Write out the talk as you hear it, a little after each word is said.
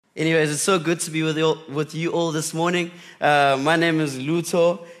Anyways, it's so good to be with you all this morning. My name is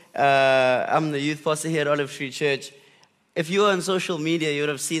Luto. I'm the youth pastor here at Olive Tree Church. If you were on social media, you would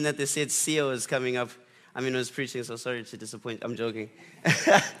have seen that they said CEO is coming up. I was preaching, so sorry to disappoint. I'm joking.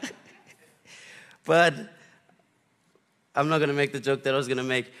 But I'm not going to make the joke that I was going to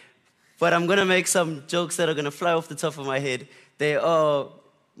make. But I'm going to make some jokes that are going to fly off the top of my head. They are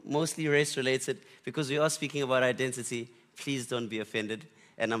mostly race-related because we are speaking about identity. Please don't be offended.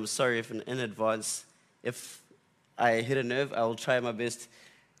 And I'm sorry if in advance, if I hit a nerve, I will try my best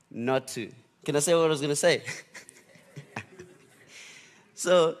not to. Can I say what I was going to say?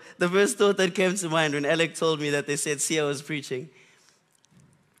 So the first thought that came to mind when Alec told me that they said Sia was preaching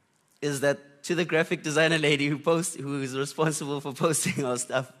is that to the graphic designer lady who is responsible for posting our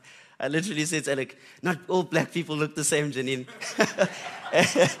stuff, I literally said to Alec, not all black people look the same, Janine.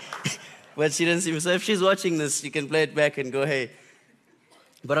 But she didn't see me. So if she's watching this, you can play it back and go, hey.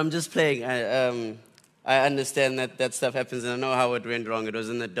 But I'm just playing. I understand that stuff happens, and I know how it went wrong. It was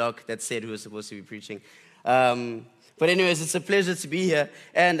in the doc that said who was supposed to be preaching. But anyways, it's a pleasure to be here.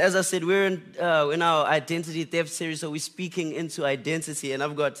 And as I said, we're in our identity theft series, so we're speaking into identity. And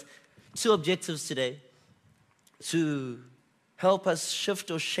I've got two objectives today to help us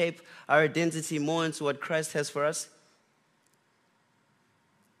shift or shape our identity more into what Christ has for us.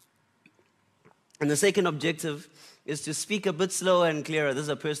 And the second objective is to speak a bit slower and clearer. This is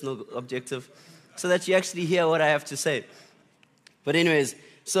a personal objective, so that you actually hear what I have to say. But anyways,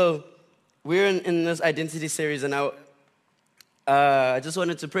 so we're in this identity series, and I just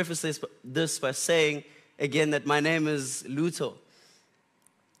wanted to preface this by saying, again, that my name is Luto.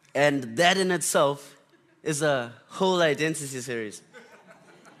 And that in itself is a whole identity series.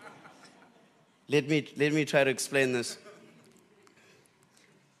 Let me try to explain this.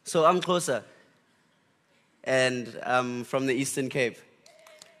 So I'm Xhosa, and I'm from the Eastern Cape.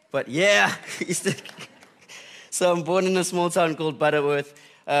 But yeah, So I'm born in a small town called Butterworth.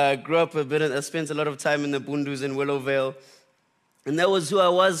 Grew up I spent a lot of time in the Bundus in Willowvale. And that was who I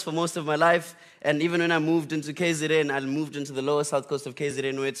was for most of my life. And even when I moved into KZN, I moved into the lower south coast of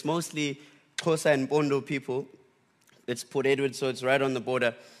KZN, where it's mostly Xhosa and Pondo people. It's Port Edward, so it's right on the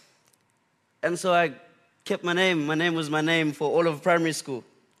border. And so I kept my name. My name was my name for all of primary school.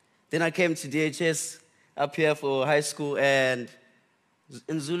 Then I came to DHS up here for high school, and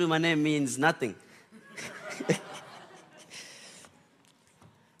in Zulu, my name means nothing.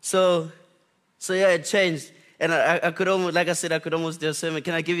 So yeah, it changed. And I could almost, like I said, I could almost do a sermon.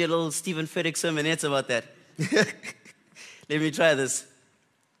 Can I give you a little Stephen Furtick sermonette about that? Let me try this.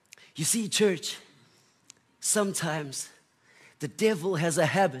 You see, church, sometimes the devil has a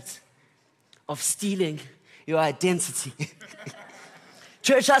habit of stealing your identity.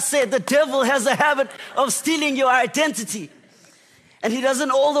 Church, I said the devil has a habit of stealing your identity. And he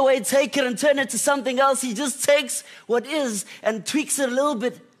doesn't all the way take it and turn it to something else. He just takes what is and tweaks it a little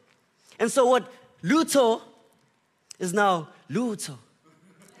bit. And so what Luto is now Luto.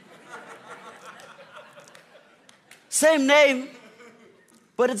 Same name,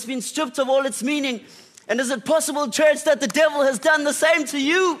 but it's been stripped of all its meaning. And is it possible, church, that the devil has done the same to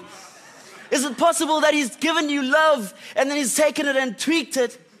you? Is it possible that he's given you love and then he's taken it and tweaked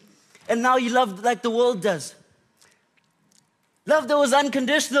it, and now you love like the world does? Love that was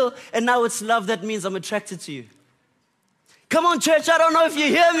unconditional, and now it's love that means I'm attracted to you. Come on, church, I don't know if you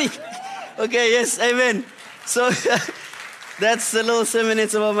hear me. Okay, yes, amen. So that's a little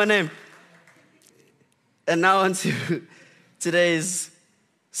sermonette about my name. And now on to today's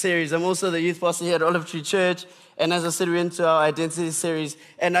series. I'm also the youth pastor here at Olive Tree Church. And as I said, we're into our identity series.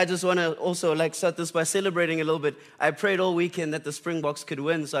 And I just want to also start this by celebrating a little bit. I prayed all weekend that the Springboks could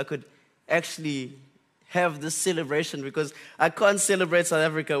win so I could actually have this celebration, because I can't celebrate South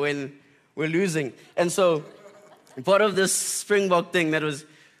Africa when we're losing. And so part of this Springbok thing that was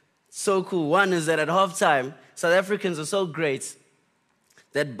so cool, one is that at halftime, South Africans are so great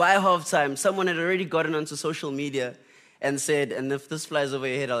that by halftime, someone had already gotten onto social media and said, and if this flies over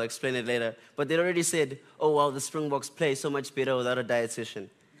your head, I'll explain it later, but they'd already said, oh, wow, the Springboks play so much better without a dietitian.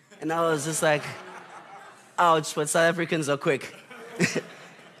 And I was just like, ouch, but South Africans are quick.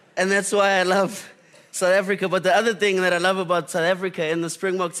 And that's why I love South Africa. But the other thing that I love about South Africa and the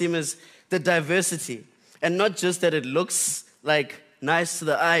Springbok team is the diversity. And not just that it looks like nice to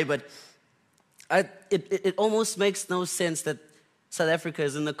the eye, but it almost makes no sense that South Africa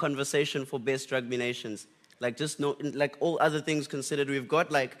is in the conversation for best rugby nations. Like all other things considered, we've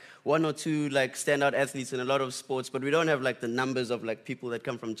got one or two standout athletes in a lot of sports, but we don't have the numbers of people that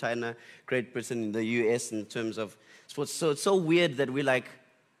come from China, Great Britain, the US in terms of sports. So it's so weird that we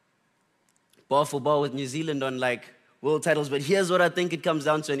bar for bar with New Zealand on world titles. But here's what I think it comes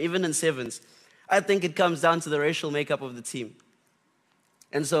down to, and even in sevens, I think it comes down to the racial makeup of the team.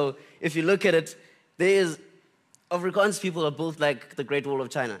 And so if you look at it, Afrikaans people are built like the Great Wall of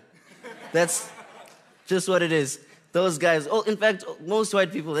China. That's just what it is. Those guys, in fact, most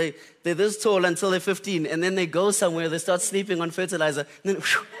white people, they're this tall until they're 15, and then they go somewhere, they start sleeping on fertilizer, and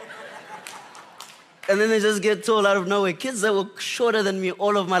then they just get tall out of nowhere. Kids that were shorter than me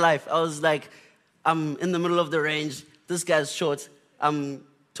all of my life. I was like, I'm in the middle of the range. This guy's short. I'm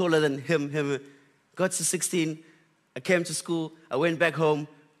taller than him. Got to 16. I came to school. I went back home.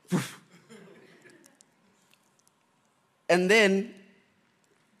 And then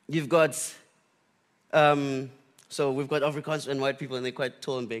you've got, so we've got Afrikaans and white people, and they're quite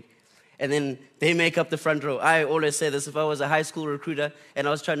tall and big. And then they make up the front row. I always say this, if I was a high school recruiter and I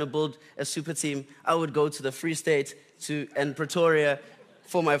was trying to build a super team, I would go to the Free State and Pretoria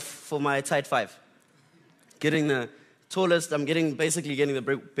for my tight five. Getting the tallest, I'm basically getting the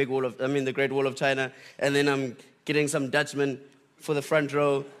the Great Wall of China, and then I'm getting some Dutchman for the front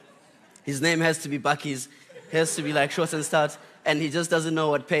row. His name has to be Bucky's. He has to be like short and stout, and he just doesn't know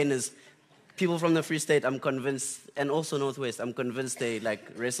what pain is. People from the Free State, I'm convinced, and also Northwest, I'm convinced they like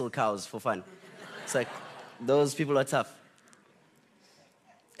wrestle cows for fun. It's like, those people are tough.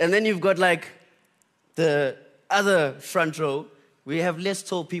 And then you've got like the other front row. We have less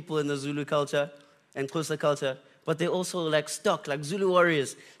tall people in the Zulu culture and Xhosa culture, but they're also like stock, like Zulu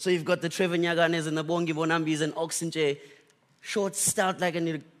warriors. So you've got the Trevor Nyaganes and the Bongi Bonambis and Oxenche, short, stout, like, and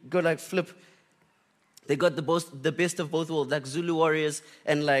you go like flip. They got the best of both worlds, like Zulu warriors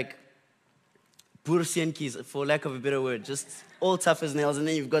and like Bursiankis, for lack of a better word, just all tough as nails. And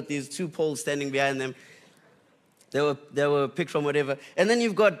then you've got these two poles standing behind them. They were picked from whatever. And then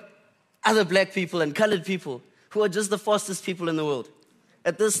you've got other black people and colored people who are just the fastest people in the world.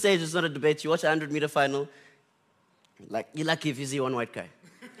 At this stage, it's not a debate. You watch a 100-meter final, like, you're lucky if you see one white guy.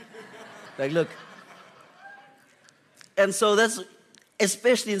 Like, look. And so that's,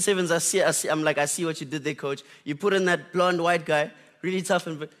 especially in sevens, I see what you did there, coach. You put in that blonde white guy, really tough,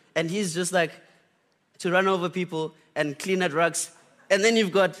 and he's just like, to run over people and clean at rucks. And then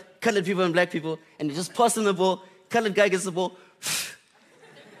you've got colored people and black people, and you just pass them the ball. Colored guy gets the ball.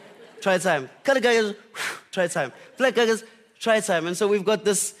 Try time. Colored guy goes, try time. Black guy goes, try time. And so we've got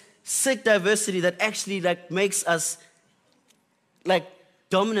this sick diversity that actually like makes us like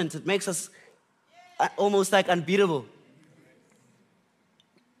dominant. It makes us almost like unbeatable.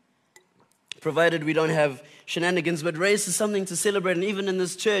 Provided we don't have shenanigans, but race is something to celebrate. And even in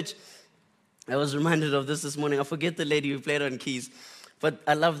this church, I was reminded of this morning. I forget the lady who played on keys, but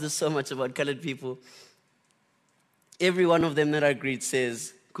I love this so much about colored people. Every one of them that I greet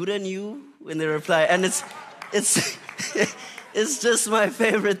says, "Good on you," when they reply, and it's it's just my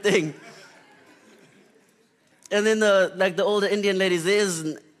favorite thing. And then the older Indian ladies,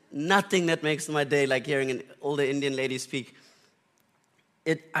 there's nothing that makes my day like hearing an older Indian lady speak.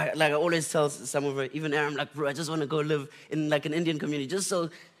 I always tell some of her, even Aaron, like, bro, I just want to go live in like an Indian community, just so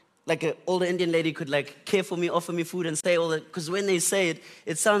like an older Indian lady could like care for me, offer me food, and say all that. Because when they say it,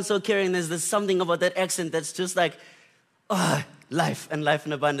 it sounds so caring. There's something about that accent that's just like, life and life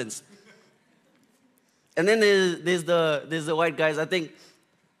in abundance. And then there's the white guys. I think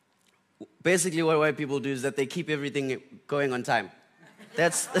basically what white people do is that they keep everything going on time.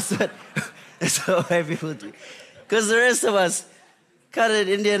 That's what white people do. Because the rest of us, colored,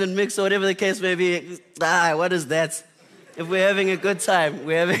 Indian, and mixed, or whatever the case may be, what is that? If we're having a good time,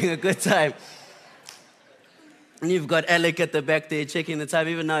 we're having a good time. And you've got Alec at the back there checking the time.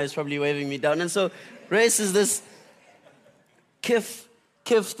 Even now, he's probably waving me down. And so race is this kif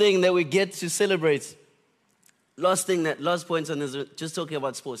thing that we get to celebrate. Last point on this, just talking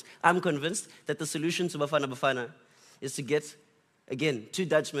about sports. I'm convinced that the solution to Bafana Bafana is to get, again, 2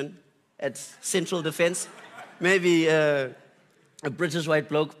 Dutchmen at central defense, maybe a British white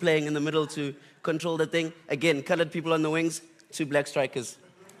bloke playing in the middle to control the thing. Again, colored people on the wings, 2 black strikers.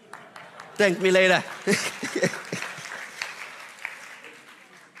 Thank me later.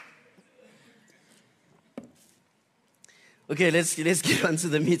 Okay, let's get on to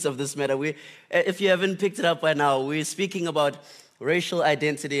the meat of this matter. If you haven't picked it up by now, we're speaking about racial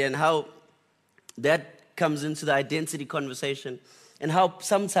identity and how that comes into the identity conversation, and how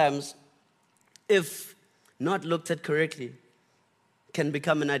sometimes, if not looked at correctly, can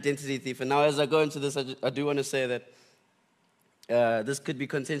become an identity thief. And now as I go into this, I do want to say that this could be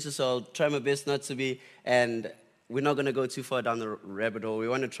contentious, so I'll try my best not to be, and we're not going to go too far down the rabbit hole. We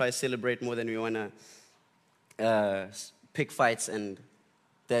want to try celebrate more than we want to pick fights and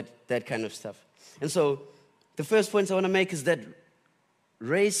that kind of stuff. And so the first point I want to make is that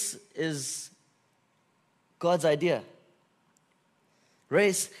race is God's idea.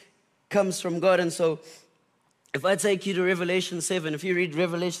 Race comes from God. And so if I take you to Revelation 7, if you read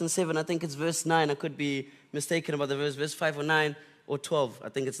Revelation 7, I think it's verse 9. I could be mistaken about the verse 5 or 9 or 12. I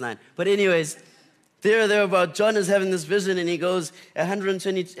think it's 9. But anyways, there or thereabout, John is having this vision, and he goes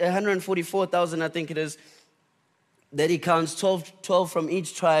 144,000, I think it is, that he counts 12 from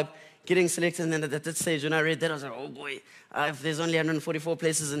each tribe getting selected. And then at that stage, when I read that, I was like, oh boy, if there's only 144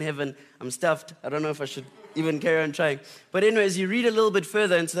 places in heaven, I'm stuffed. I don't know if I should even carry on trying. But anyways, you read a little bit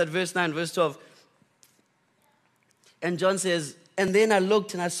further into that verse 9, verse 12. And John says, and then I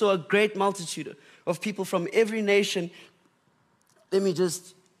looked and I saw a great multitude of people from every nation. Let me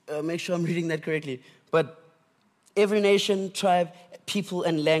just make sure I'm reading that correctly. But every nation, tribe, people,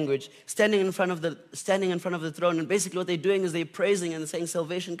 and language standing in front of the throne. And basically what they're doing is they're praising and saying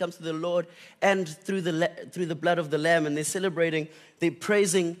salvation comes to the Lord and through the blood of the Lamb. And they're celebrating, they're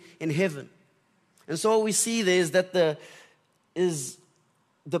praising in heaven. And so what we see there is that the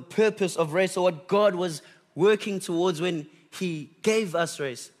purpose of race, or what God was working towards when he gave us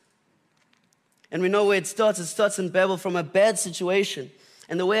race. And we know where it starts. It starts in Babel from a bad situation.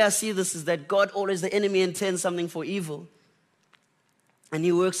 And the way I see this is that God always, the enemy intends something for evil, and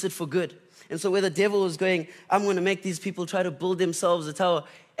he works it for good. And so where the devil was going, I'm going to make these people try to build themselves a tower.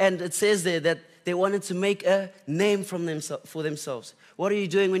 And it says there that they wanted to make a name for themselves. What are you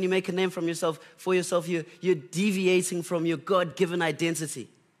doing when you make a name for yourself? You're deviating from your God-given identity.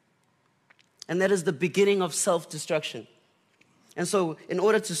 And that is the beginning of self-destruction. And so in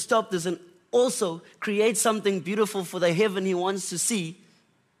order to stop this and also create something beautiful for the heaven he wants to see,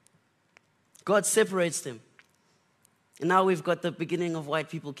 God separates them. And now we've got the beginning of white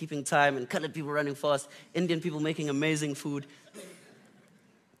people keeping time and colored people running fast, Indian people making amazing food.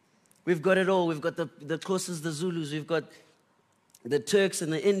 We've got it all. We've got the Xhosas, the Zulus. We've got the Turks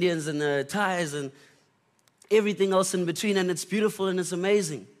and the Indians and the Thais and everything else in between. And it's beautiful and it's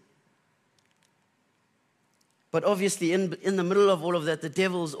amazing. But obviously in the middle of all of that, the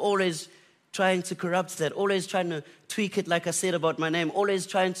devil is always trying to corrupt that, always trying to tweak it, like I said about my name, always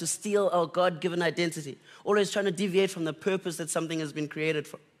trying to steal our God-given identity, always trying to deviate from the purpose that something has been created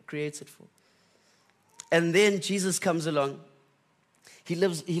for. And then Jesus comes along. He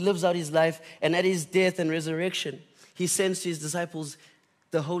lives out his life, and at his death and resurrection, he sends to his disciples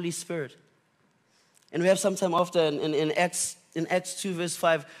the Holy Spirit. And we have some time after in Acts 2 verse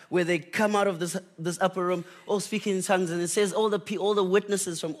 5, where they come out of this upper room, all speaking in tongues, and it says all the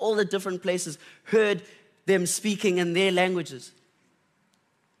witnesses from all the different places heard them speaking in their languages.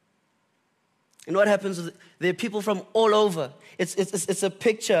 And what happens is there are people from all over. It's a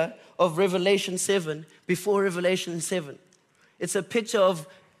picture of Revelation 7 before Revelation 7. It's a picture of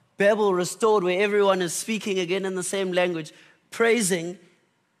Babel restored, where everyone is speaking again in the same language, praising,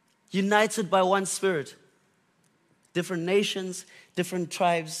 united by one Spirit. Different nations, different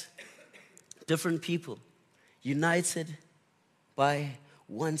tribes, different people, united by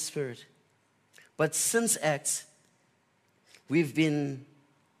one Spirit. But since Acts, we've been,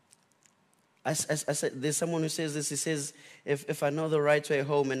 I said, there's someone who says this, he says, if I know the right way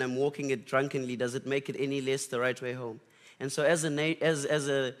home and I'm walking it drunkenly, does it make it any less the right way home? And so as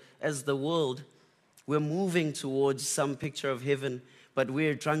the world, we're moving towards some picture of heaven, but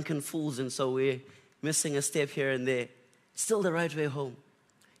we're drunken fools, and so we're missing a step here and there. Still the right way home.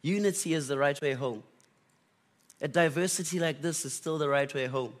 Unity is the right way home. A diversity like this is still the right way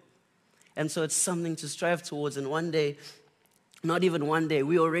home. And so it's something to strive towards. And one day, not even one day,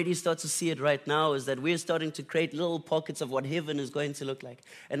 we already start to see it right now, is that we're starting to create little pockets of what heaven is going to look like.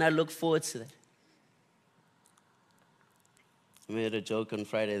 And I look forward to that. I made a joke on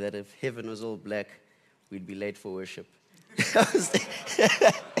Friday that if heaven was all black, we'd be late for worship.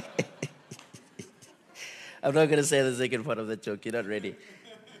 I'm not going to say the second part of that joke. You're not ready.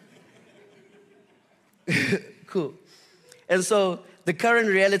 Cool. And so the current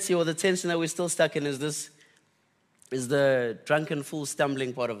reality, or the tension that we're still stuck in, is the drunken fool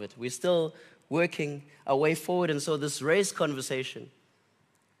stumbling part of it. We're still working our way forward. And so this race conversation,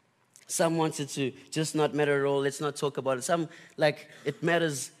 some want it to just not matter at all. Let's not talk about it. Some, like, it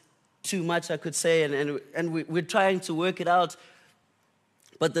matters too much, I could say. And we're trying to work it out.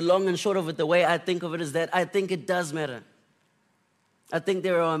 But the long and short of it, the way I think of it, is that I think it does matter. I think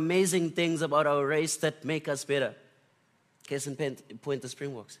there are amazing things about our race that make us better. Case in point, the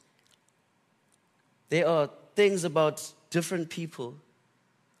Springboks. There are things about different people,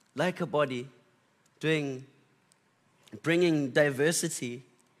 like a body, bringing diversity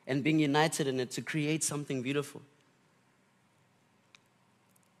and being united in it to create something beautiful.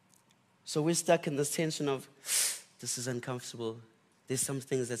 So we're stuck in this tension of, this is uncomfortable. There's some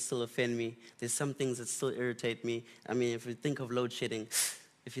things that still offend me. There's some things that still irritate me. I mean, if you think of load shedding,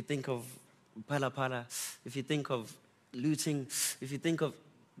 if you think of pala pala, if you think of looting, if you think of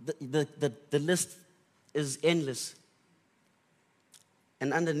the list is endless.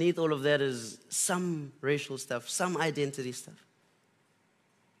 And underneath all of that is some racial stuff, some identity stuff.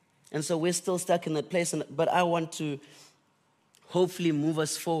 And so we're still stuck in that place, but I want to hopefully move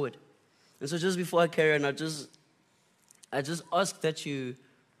us forward. And so just before I carry on, I just ask that you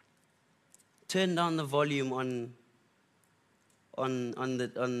turn down the volume on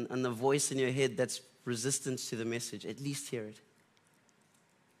the voice in your head that's resistant to the message. At least hear it.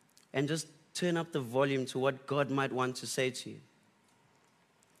 And just turn up the volume to what God might want to say to you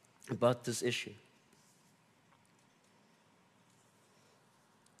about this issue.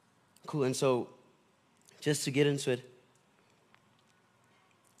 Cool, and so just to get into it,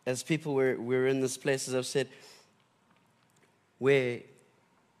 as people, we're in this place, as I've said, where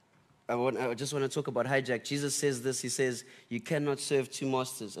I just want to talk about hijack. Jesus says this, he says, you cannot serve two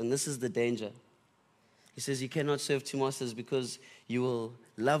masters, and this is the danger. He says you cannot serve two masters because you will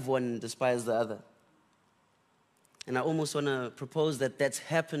love one and despise the other. And I almost want to propose that that's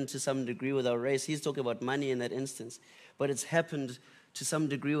happened to some degree with our race. He's talking about money in that instance, but it's happened to some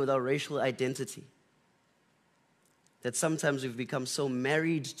degree with our racial identity. That sometimes we've become so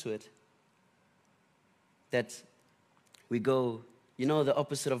married to it that we go, you know, the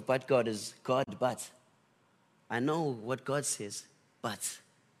opposite of but God is God, but. I know what God says, but.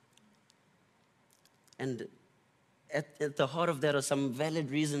 And at the heart of that are some valid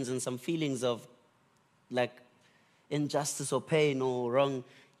reasons and some feelings of like injustice or pain or wrong.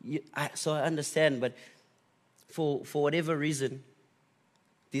 So I understand, but for whatever reason,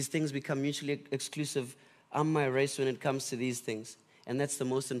 these things become mutually exclusive. I'm my race when it comes to these things. And that's the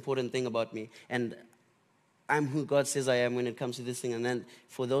most important thing about me. And I'm who God says I am when it comes to this thing. And then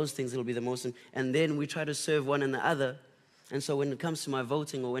for those things, it'll be the most. And then we try to serve one and the other. And so when it comes to my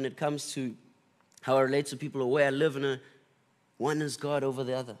voting or when it comes to how I relate to people or where I live, one is God over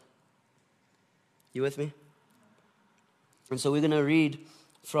the other. You with me? And so we're going to read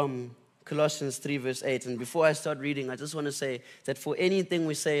from Colossians 3 verse 8. And before I start reading, I just want to say that for anything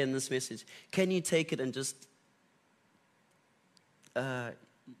we say in this message, can you take it and just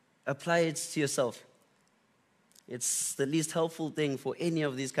apply it to yourself? It's the least helpful thing for any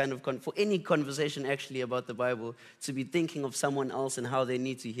of these kind of, for any conversation actually about the Bible, to be thinking of someone else and how they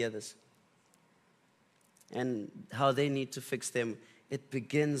need to hear this. And how they need to fix them. It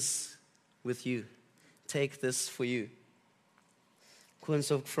begins with you. Take this for you. And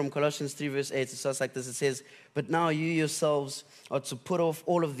so from Colossians 3 verse 8, it starts like this. It says, but now you yourselves are to put off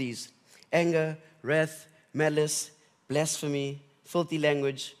all of these: anger, wrath, malice, blasphemy, filthy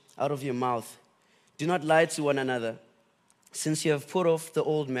language out of your mouth. Do not lie to one another, since you have put off the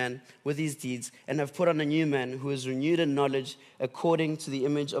old man with his deeds and have put on a new man who is renewed in knowledge according to the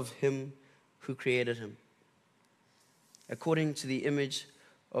image of him who created him. According to the image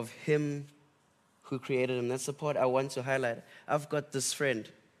of him who created him. That's the part I want to highlight. I've got this friend,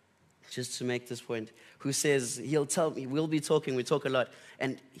 just to make this point, who says, he'll tell me, we talk a lot,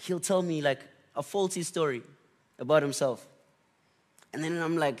 and he'll tell me like a faulty story about himself. And then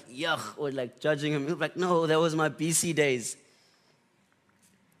I'm like, yuck, or like judging him. He'll be like, no, that was my BC days.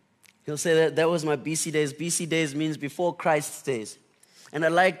 He'll say that was my BC days. BC days means before Christ's days. And I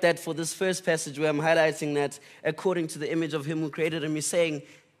like that for this first passage where I'm highlighting that according to the image of him who created him, he's saying,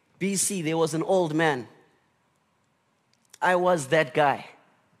 BC, there was an old man. I was that guy.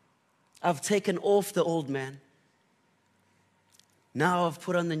 I've taken off the old man. Now I've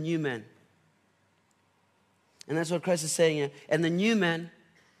put on the new man. And that's what Christ is saying here. And the new man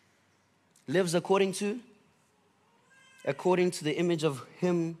lives according to the image of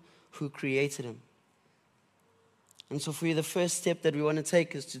him who created him. And so for you, the first step that we want to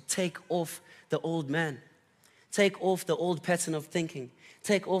take is to take off the old man. Take off the old pattern of thinking.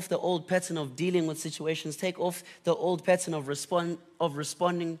 Take off the old pattern of dealing with situations. Take off the old pattern of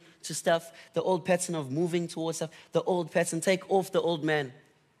responding to stuff. The old pattern of moving towards stuff. The old pattern. Take off the old man.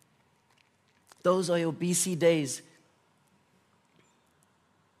 Those are your BC days.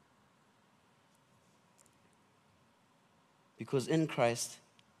 Because in Christ,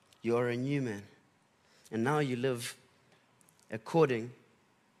 you are a new man. And now you live according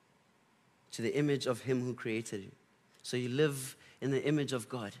to the image of him who created you. So you live in the image of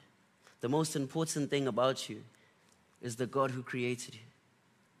God. The most important thing about you is the God who created you.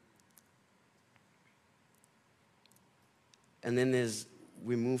 And then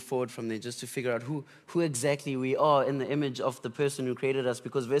we move forward from there just to figure out who exactly we are in the image of the person who created us.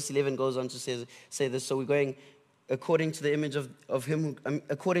 Because verse 11 goes on to say this. So we're going according to the image of him,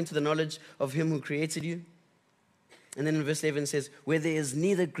 according to the knowledge of him who created you. And then in verse 11 it says, where there is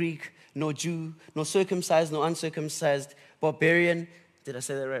neither Greek nor Jew, nor circumcised nor uncircumcised, barbarian. Did I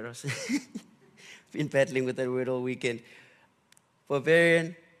say that right, Ross? Been battling with that word all weekend.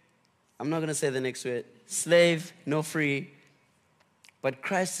 Barbarian, I'm not going to say the next word. Slave, nor free, but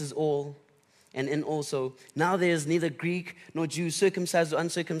Christ is all and in also. Now there is neither Greek nor Jew, circumcised or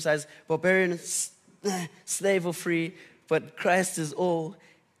uncircumcised, barbarian, slave or free, but Christ is all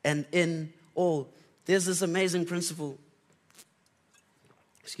and in all. There's this amazing principle,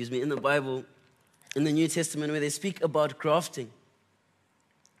 in the Bible, in the New Testament, where they speak about grafting.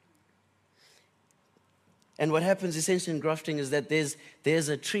 And what happens essentially in grafting is that there's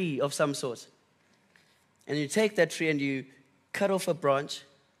a tree of some sort. And you take that tree and you cut off a branch,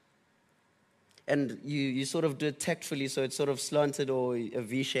 and you sort of do it tactfully so it's sort of slanted or a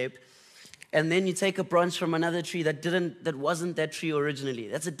V shape. And then you take a branch from another tree that wasn't that tree originally.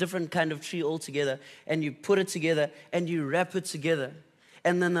 That's a different kind of tree altogether. And you put it together and you wrap it together.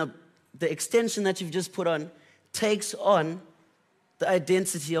 And then the extension that you've just put on takes on the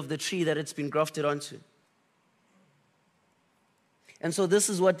identity of the tree that it's been grafted onto. And so this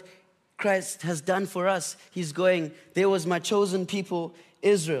is what Christ has done for us. He's going, there was my chosen people,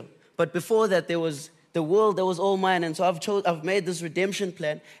 Israel. But before that, there was the world that was all mine. And so I've made this redemption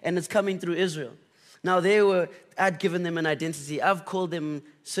plan, and it's coming through Israel. Now I'd given them an identity. I've called them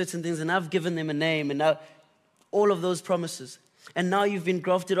certain things, and I've given them a name, and now all of those promises. And now you've been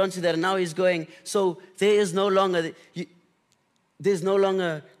grafted onto that, and now he's going, so there's no longer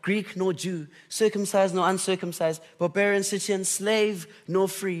Greek nor Jew, circumcised nor uncircumcised, barbarian, Scythian, slave nor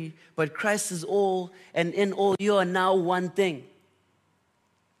free, but Christ is all, and in all you are now one thing.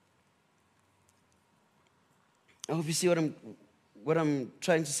 I hope you see what I'm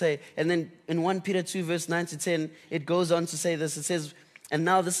trying to say. And then in 1 Peter 2, verse 9 to 10, it goes on to say this. It says, and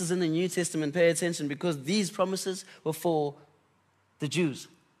now this is in the New Testament, pay attention, because these promises were for the Jews.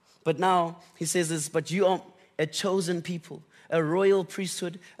 But now he says this, but you are a chosen people, a royal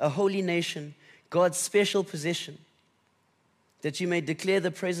priesthood, a holy nation, God's special possession, that you may declare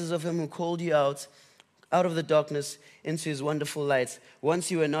the praises of him who called you out of the darkness into his wonderful light. Once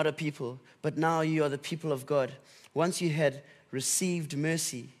you were not a people, but now you are the people of God. Once you had received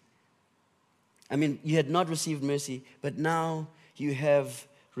mercy. You had not received mercy, but now you have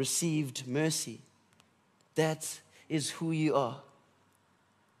received mercy. That is who you are.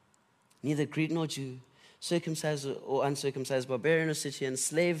 Neither Greek nor Jew, circumcised or uncircumcised, barbarian or Scythian,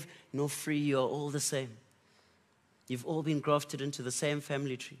 slave nor free, you are all the same. You've all been grafted into the same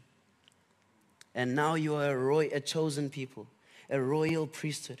family tree. And now you are a chosen people, a royal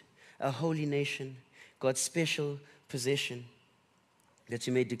priesthood, a holy nation, God's special possession, that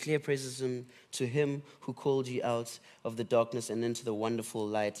you may declare praises to him who called you out of the darkness and into the wonderful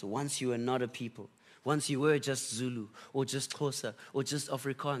light. Once you were not a people. Once you were just Zulu, or just Xhosa, or just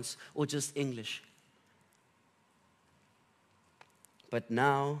Afrikaans, or just English. But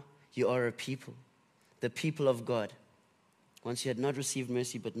now you are a people, the people of God. Once you had not received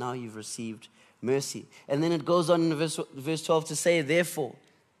mercy, but now you've received mercy. And then it goes on in verse 12 to say, therefore.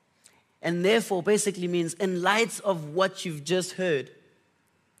 And therefore basically means in light of what you've just heard,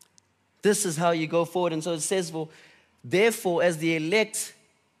 this is how you go forward. And so it says, therefore, as the elect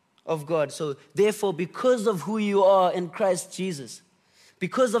of God. So therefore, because of who you are in Christ Jesus,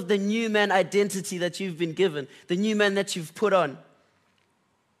 because of the new man identity that you've been given, the new man that you've put on,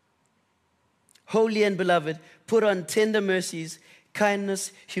 holy and beloved, put on tender mercies,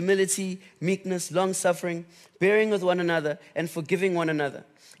 kindness, humility, meekness, long-suffering, bearing with one another, and forgiving one another.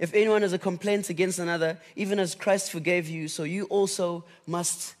 If anyone has a complaint against another, even as Christ forgave you, so you also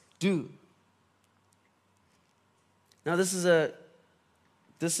must do. Now this is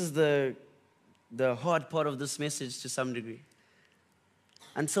the hard part of this message to some degree.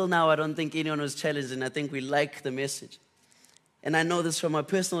 Until now, I don't think anyone was challenged, and I think we like the message. And I know this from my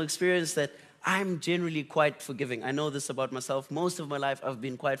personal experience that I'm generally quite forgiving. I know this about myself. Most of my life, I've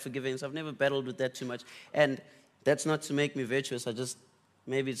been quite forgiving, so I've never battled with that too much. And that's not to make me virtuous.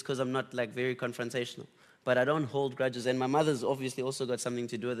 Maybe it's because I'm not very confrontational. But I don't hold grudges. And my mother's obviously also got something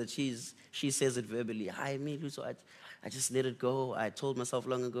to do with it. She says it verbally. Hi, me, so I just let it go. I told myself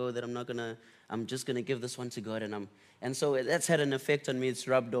long ago that I'm just gonna give this one to God. And so that's had an effect on me. It's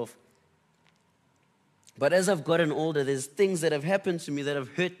rubbed off. But as I've gotten older, there's things that have happened to me that have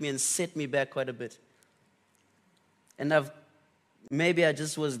hurt me and set me back quite a bit. And maybe I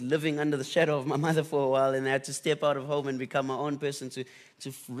just was living under the shadow of my mother for a while, and I had to step out of home and become my own person to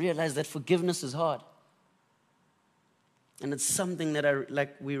realize that forgiveness is hard. And it's something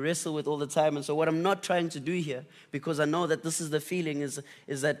that we wrestle with all the time. And so what I'm not trying to do here, because I know that this is the feeling, is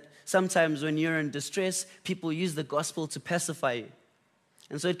that sometimes when you're in distress, people use the gospel to pacify you.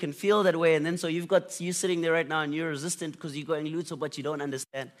 And so it can feel that way. And then so you sitting there right now and you're resistant because you're going, Luther, but you don't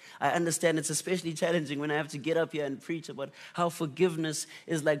understand. I understand it's especially challenging when I have to get up here and preach about how forgiveness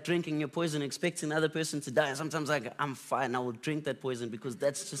is like drinking your poison, expecting the other person to die. And sometimes I'm fine, I will drink that poison because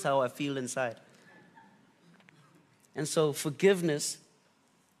that's just how I feel inside. And so forgiveness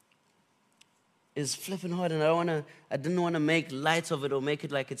is flipping hard, and I didn't want to make light of it or make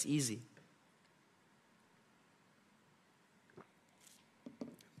it like it's easy.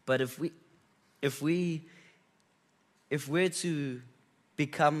 But if we're to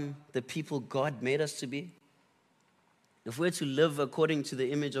become the people God made us to be, if we're to live according to the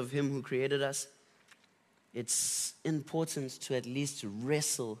image of Him who created us, it's important to at least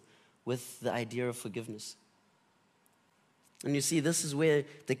wrestle with the idea of forgiveness. And you see, this is where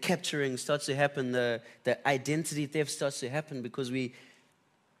the capturing starts to happen, the identity theft starts to happen, because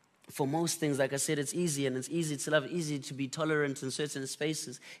for most things, like I said, it's easy, and it's easy to love, easy to be tolerant in certain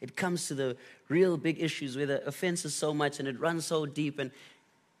spaces. It comes to the real big issues where the offense is so much and it runs so deep. And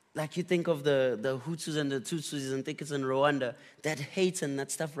like you think of the Hutus and the Tutsis and think it's in Rwanda, that hate and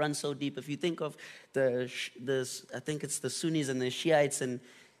that stuff runs so deep. If you think of I think it's the Sunnis and the Shiites in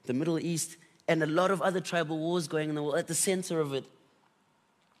the Middle East, and a lot of other tribal wars going in the world, at the center of it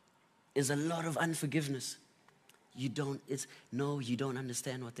is a lot of unforgiveness. You don't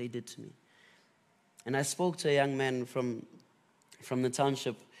understand what they did to me. And I spoke to a young man from the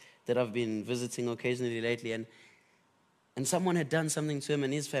township that I've been visiting occasionally lately, and someone had done something to him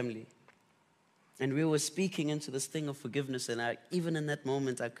and his family. And we were speaking into this thing of forgiveness, and even in that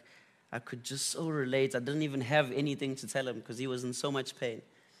moment, I could just so relate. I didn't even have anything to tell him because he was in so much pain.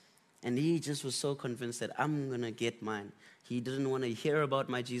 And he just was so convinced that I'm going to get mine. He didn't want to hear about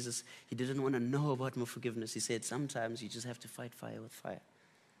my Jesus. He didn't want to know about my forgiveness. He said, sometimes you just have to fight fire with fire.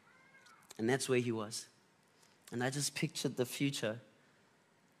 And that's where he was. And I just pictured the future,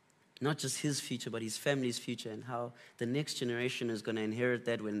 not just his future, but his family's future, and how the next generation is going to inherit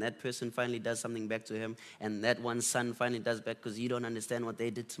that when that person finally does something back to him, and that one son finally does back because you don't understand what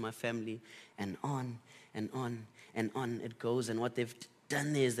they did to my family, and on and on and on it goes. And what they've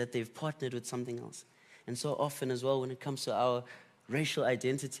done there is that they've partnered with something else. And so often as well, when it comes to our racial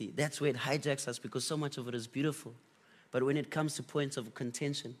identity, that's where it hijacks us, because so much of it is beautiful. But when it comes to points of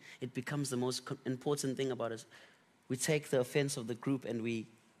contention, it becomes the most important thing about us. We take the offense of the group and we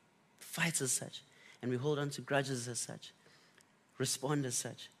fight as such, and we hold on to grudges as such, respond as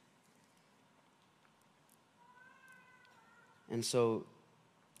such. And so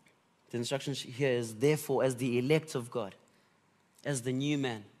the instruction here is, therefore, as the elect of God, as the new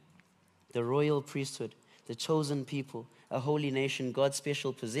man, the royal priesthood, the chosen people, a holy nation, God's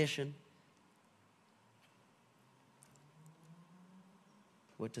special possession.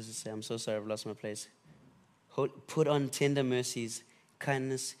 What does it say? I'm so sorry, I've lost my place. Put on tender mercies,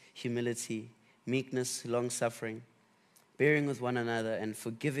 kindness, humility, meekness, long-suffering, bearing with one another and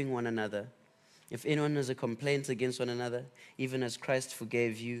forgiving one another. If anyone has a complaint against one another, even as Christ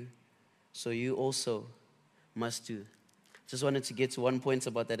forgave you, so you also must do. Just wanted to get to one point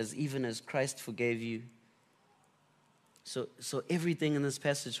about that, is even as Christ forgave you. So everything in this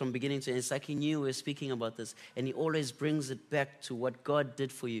passage from beginning to end, it's like he knew we were speaking about this, and he always brings it back to what God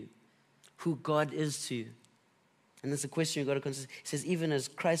did for you, who God is to you. And that's a question you've got to consider. He says, even as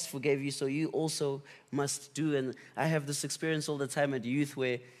Christ forgave you, so you also must do. And I have this experience all the time at youth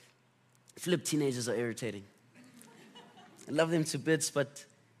where teenagers are irritating. I love them to bits, but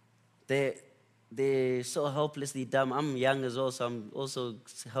they're so helplessly dumb. I'm young as well, so I'm also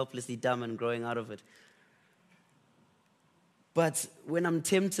helplessly dumb and growing out of it. But when I'm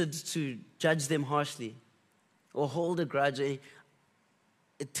tempted to judge them harshly or hold a grudge, it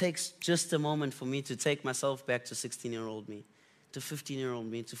takes just a moment for me to take myself back to 16-year-old me, to 15-year-old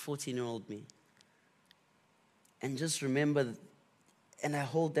me, to 14-year-old me. And just remember, and I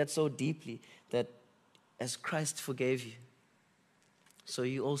hold that so deeply, that as Christ forgave you, so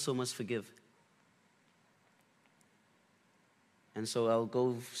you also must forgive. And so I'll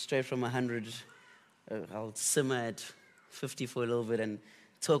go straight from 100, I'll simmer at 50 for a little bit and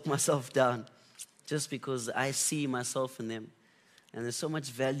talk myself down, just because I see myself in them. And there's so much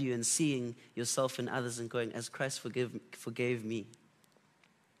value in seeing yourself in others and going, as Christ forgave me,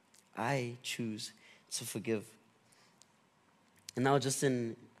 I choose to forgive. And now just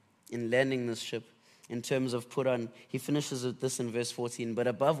in landing this ship, in terms of put on, he finishes with this in verse 14, but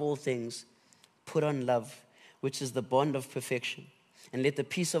above all things, put on love, which is the bond of perfection. And let the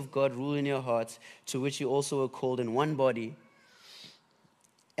peace of God rule in your hearts, to which you also were called in one body,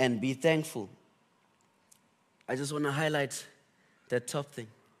 and be thankful. I just want to highlight that top thing.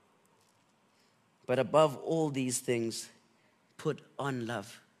 But above all these things, put on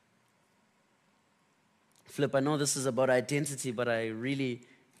love. Flip, I know this is about identity, but I really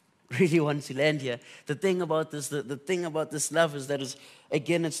want to land here. The thing about this, the thing about this love is that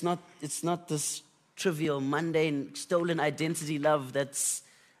again, it's not this trivial, mundane, stolen identity love that's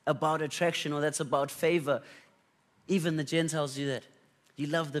about attraction or that's about favor. Even the Gentiles do that. You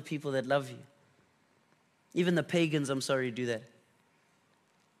love the people that love you. Even the pagans, do that.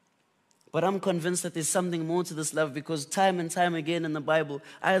 But I'm convinced that there's something more to this love, because time and time again in the Bible,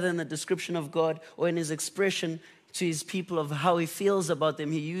 either in the description of God or in his expression to his people of how he feels about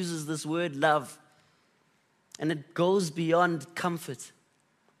them, he uses this word love. And it goes beyond comfort.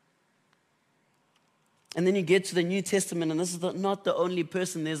 And then you get to the New Testament, and this is not the only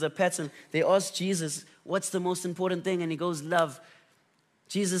person. There's a pattern. They ask Jesus, what's the most important thing? And he goes, love.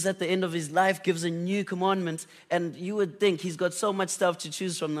 Jesus, at the end of his life, gives a new commandment, and you would think he's got so much stuff to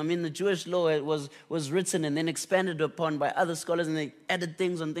choose from. I mean, the Jewish law was written and then expanded upon by other scholars, and they added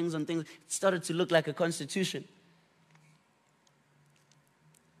things on things on things. It started to look like a constitution.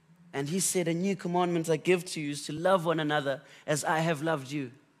 And he said, a new commandment I give to you is to love one another as I have loved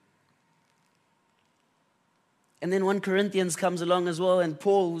you. And then 1 Corinthians comes along as well, and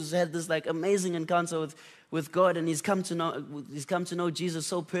Paul, who's had this amazing encounter with God, and he's come to know Jesus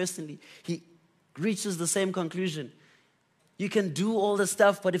so personally, he reaches the same conclusion. You can do all the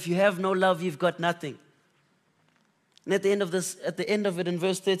stuff, but if you have no love, you've got nothing. And at the end of it, in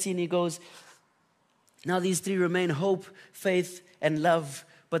verse 13, he goes, now these three remain: hope, faith, and love.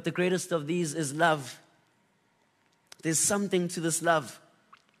 But the greatest of these is love. There's something to this love.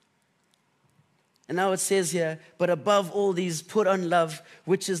 And now it says here, but above all these, put on love,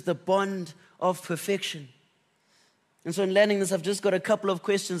 which is the bond of perfection. And so in landing this, I've just got a couple of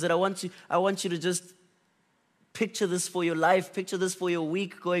questions that I want you to just picture this for your life, picture this for your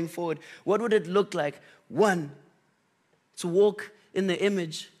week going forward. What would it look like? 1, to walk in the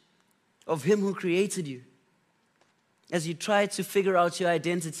image of him who created you as you try to figure out your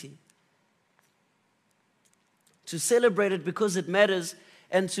identity. To celebrate it because it matters,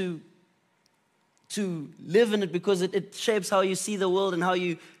 and to live in it because it shapes how you see the world and how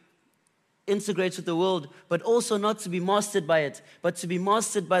you integrate with the world, but also not to be mastered by it, but to be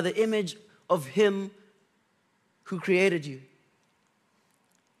mastered by the image of him who created you.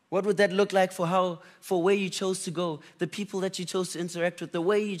 What would that look like for where you chose to go, the people that you chose to interact with, the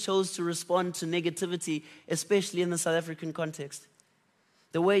way you chose to respond to negativity, especially in the South African context,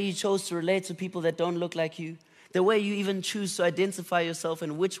 the way you chose to relate to people that don't look like you, the way you even choose to identify yourself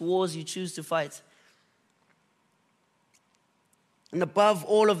and which wars you choose to fight. And above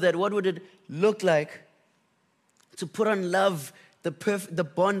all of that, what would it look like to put on love, the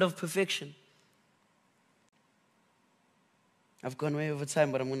bond of perfection? I've gone way over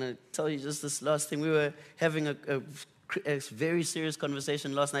time, but I'm going to tell you just this last thing. We were having a very serious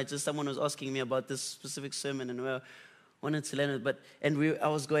conversation last night. Just someone was asking me about this specific sermon, and we wanted to learn it. I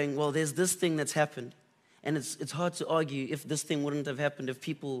was going, well, there's this thing that's happened. And it's hard to argue if this thing wouldn't have happened if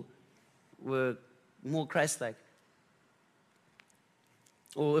people were more Christ-like.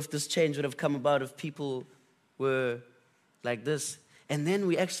 Or if this change would have come about if people were like this. And then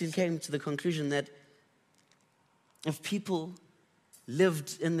we actually came to the conclusion that if people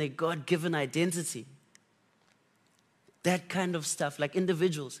lived in their God-given identity, that kind of stuff, like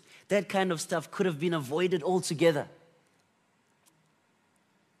individuals, that kind of stuff could have been avoided altogether.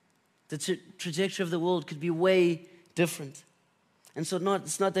 The trajectory of the world could be way different. And so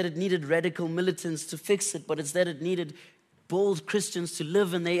it's not that it needed radical militants to fix it, but it's that it needed bold Christians to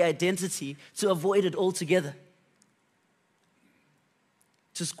live in their identity to avoid it altogether.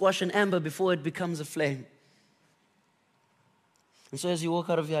 To squash an ember before it becomes a flame. And so as you walk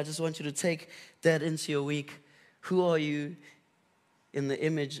out of here, I just want you to take that into your week. Who are you in the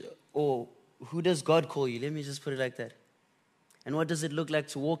image, or who does God call you? Let me just put it like that. And what does it look like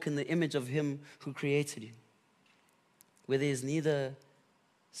to walk in the image of him who created you? Where there is neither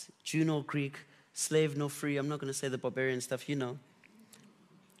Jew nor Greek, slave nor free. I'm not going to say the barbarian stuff, you know.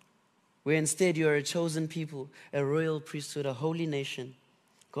 Where instead you are a chosen people, a royal priesthood, a holy nation,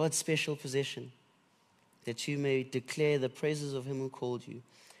 God's special possession, that you may declare the praises of him who called you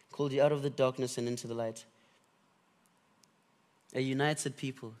out of the darkness and into the light. A united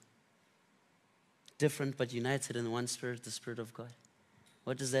people, different but united in one spirit, the Spirit of God.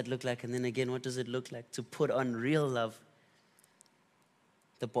 What does that look like? And then again, what does it look like to put on real love,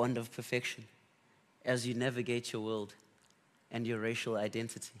 the bond of perfection, as you navigate your world? and your racial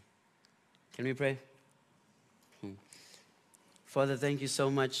identity. Can we pray? Father, thank you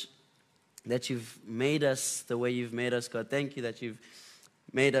so much that you've made us the way you've made us, God. Thank you that you've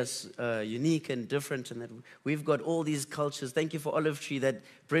made us unique and different, and that we've got all these cultures. Thank you for Olive Tree that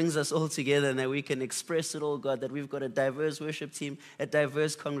brings us all together and that we can express it all, God, that we've got a diverse worship team, a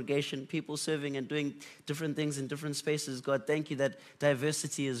diverse congregation, people serving and doing different things in different spaces, God. Thank you that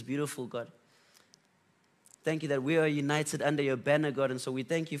diversity is beautiful, God. Thank you that we are united under your banner, God, and so we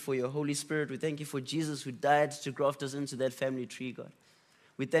thank you for your Holy Spirit. We thank you for Jesus who died to graft us into that family tree, God.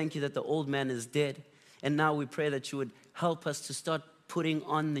 We thank you that the old man is dead, and now we pray that you would help us to start putting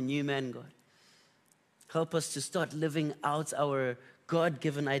on the new man, God. Help us to start living out our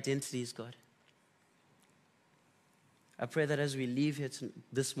God-given identities, God. I pray that as we leave here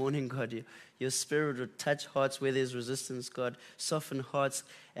this morning, God, your Spirit would touch hearts where there's resistance, God. Soften hearts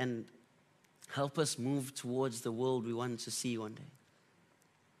and help us move towards the world we want to see one day.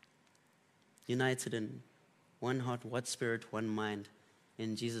 United in one heart, one spirit, one mind,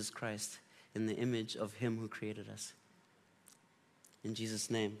 in Jesus Christ, in the image of Him who created us. In Jesus'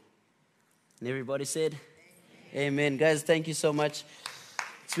 name. And everybody said, Amen. Guys, thank you so much.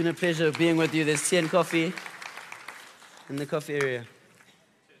 It's been a pleasure being with you. There's tea and coffee in the coffee area.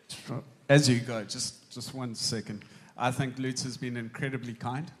 As you go, just 1 second. I think Lutz has been incredibly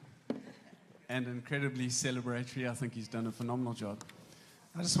kind and incredibly celebratory. I think he's done a phenomenal job.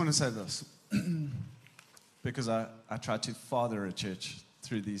 I just want to say this, because I try to father a church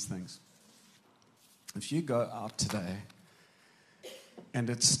through these things. If you go out today and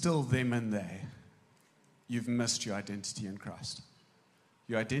it's still them and they, you've missed your identity in Christ.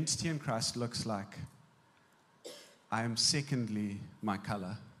 Your identity in Christ looks like, I am secondly my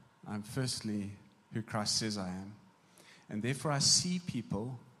color. I'm firstly who Christ says I am. And therefore I see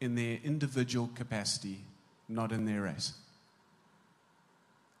people in their individual capacity, not in their race.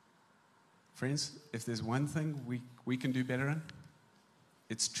 Friends, if there's one thing we can do better in,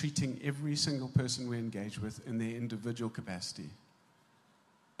 it's treating every single person we engage with in their individual capacity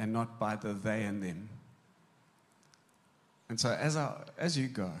and not by the they and them. And so as you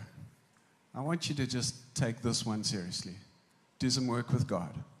go, I want you to just take this one seriously. Do some work with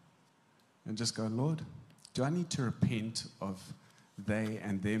God. And just go, Lord, do I need to repent of they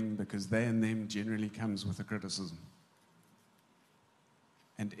and them? Because they and them generally comes with a criticism.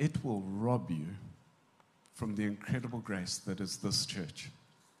 And it will rob you from the incredible grace that is this church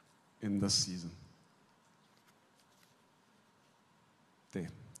in this season. There,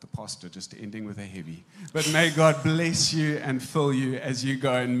 the pastor just ending with a heavy. But may God bless you and fill you as you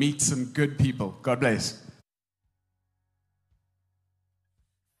go and meet some good people. God bless.